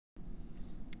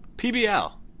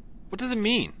PBL. What does it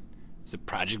mean? Is it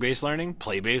project-based learning,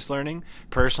 play-based learning,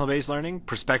 personal-based learning,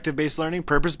 perspective-based learning,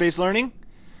 purpose-based learning?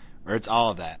 Or it's all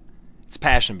of that? It's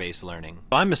passion-based learning.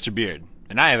 Well, I'm Mr. Beard,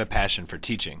 and I have a passion for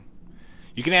teaching.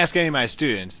 You can ask any of my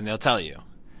students, and they'll tell you.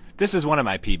 This is one of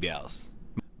my PBLs.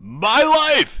 My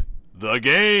life, the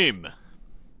game.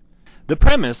 The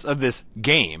premise of this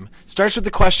game starts with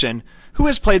the question, who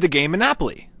has played the game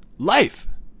Monopoly? Life,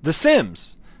 The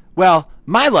Sims. Well,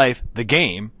 my life, the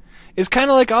game, is kind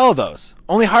of like all of those,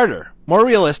 only harder, more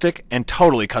realistic, and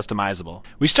totally customizable.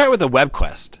 We start with a web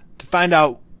quest to find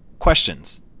out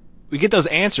questions. We get those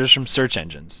answers from search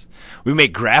engines. We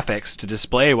make graphics to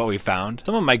display what we found.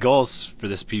 Some of my goals for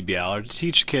this PBL are to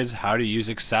teach kids how to use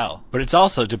Excel, but it's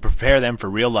also to prepare them for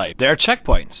real life. There are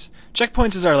checkpoints.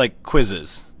 Checkpoints are like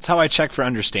quizzes. It's how I check for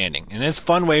understanding, and it's a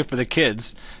fun way for the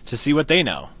kids to see what they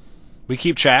know. We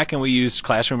keep track and we use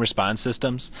classroom response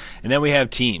systems, and then we have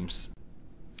teams.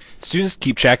 Students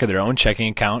keep track of their own checking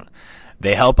account,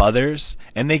 they help others,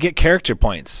 and they get character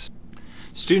points.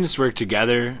 Students work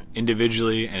together,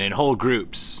 individually, and in whole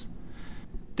groups.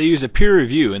 They use a peer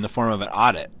review in the form of an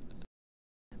audit.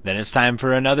 Then it's time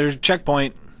for another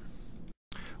checkpoint.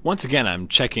 Once again, I'm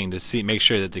checking to make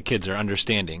sure that the kids are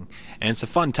understanding, and it's a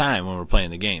fun time when we're playing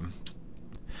the game.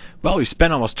 Well, we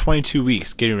spent almost 22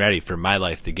 weeks getting ready for My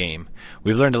Life the Game.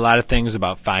 We've learned a lot of things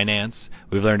about finance,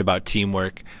 we've learned about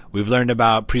teamwork, we've learned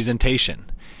about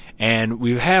presentation, and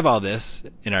we have all this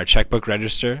in our checkbook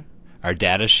register, our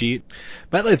data sheet.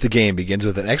 My Life the Game begins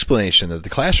with an explanation that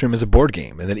the classroom is a board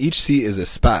game and that each seat is a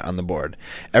spot on the board.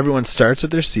 Everyone starts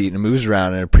at their seat and moves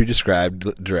around in a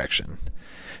pre-described direction.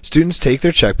 Students take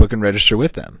their checkbook and register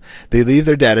with them. They leave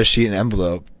their data sheet and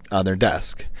envelope on their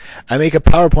desk. I make a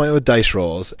PowerPoint with dice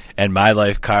rolls and My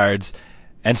Life cards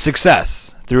and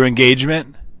success through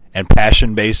engagement and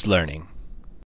passion-based learning.